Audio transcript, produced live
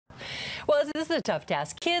Well, this is a tough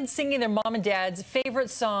task. Kids singing their mom and dad's favorite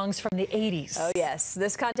songs from the 80s. Oh, yes.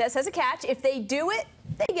 This contest has a catch. If they do it,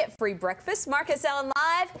 they get free breakfast. Mark is Ellen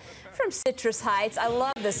live from Citrus Heights. I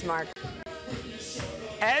love this, Mark.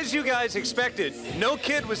 As you guys expected, no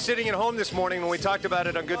kid was sitting at home this morning when we talked about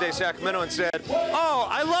it on Good Day Sacramento and said, "Oh,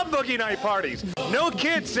 I love boogie night parties." No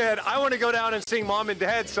kid said, "I want to go down and sing mom and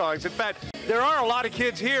dad songs." In fact, there are a lot of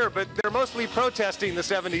kids here, but they're mostly protesting the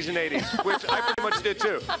 70s and 80s, which I pretty much did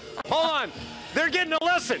too. Hold on. They're getting a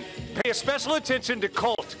lesson. Pay special attention to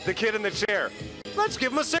Colt, the kid in the chair. Let's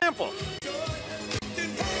give him a sample.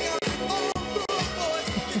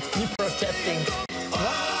 You protesting.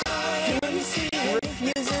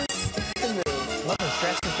 Refuses to move. Love those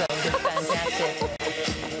dresses, though. They're fantastic.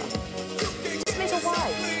 Just make a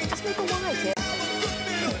Y. Just make a Y, kid.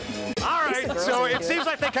 All right, so it seems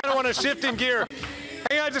like they kind of want to shift in gear.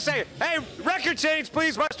 Hang on just a second. Hey, record change,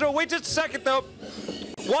 please, Maestro. Wait just a second, though.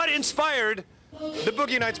 What inspired the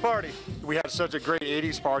Boogie Nights party? We had such a great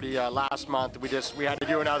 80s party last month. We had to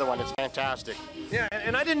do another one. It's fantastic. Yeah,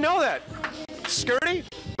 and I didn't know that. Skirty,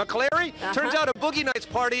 McClary. Turns out a Boogie Nights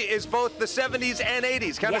party is both the 70s and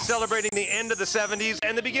 80s, kind of celebrating the end of the 70s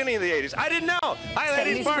and the beginning of the 80s. I didn't know. Hi,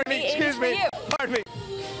 ladies. Pardon me. Excuse me. Pardon me.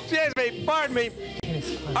 Excuse me. Pardon me.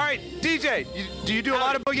 All right, DJ, do you do a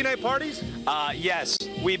lot of Boogie Night parties? Yes,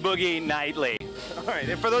 we boogie nightly. All right,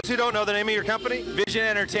 and for those who don't know the name of your company? Vision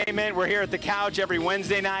Entertainment. We're here at the couch every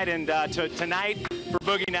Wednesday night, and tonight for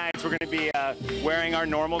Boogie Nights, we're going to be wearing our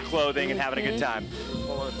normal clothing and having a good time.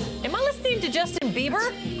 Am I listening to Justin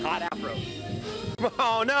Bieber? Hot afro.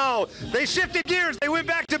 Oh, no. They shifted gears. They went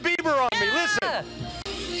back to Bieber on me. Listen.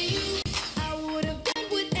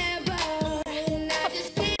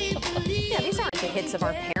 Yeah, these aren't the hits of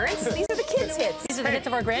our parents. These are the kids' hits. These are the hits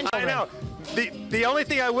of our grandchildren. I know. The only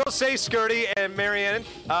thing I will say, Skirty and Marianne,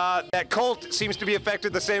 that Colt seems to be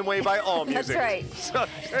affected the same way by all music. That's right. So,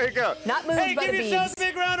 there you go. Not moved hey, by give the yourselves a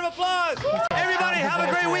big round of applause. Everybody, have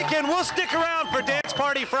a great weekend. We'll stick around for Dance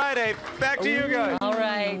Party Friday. Back to you guys. All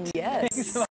right. Yes.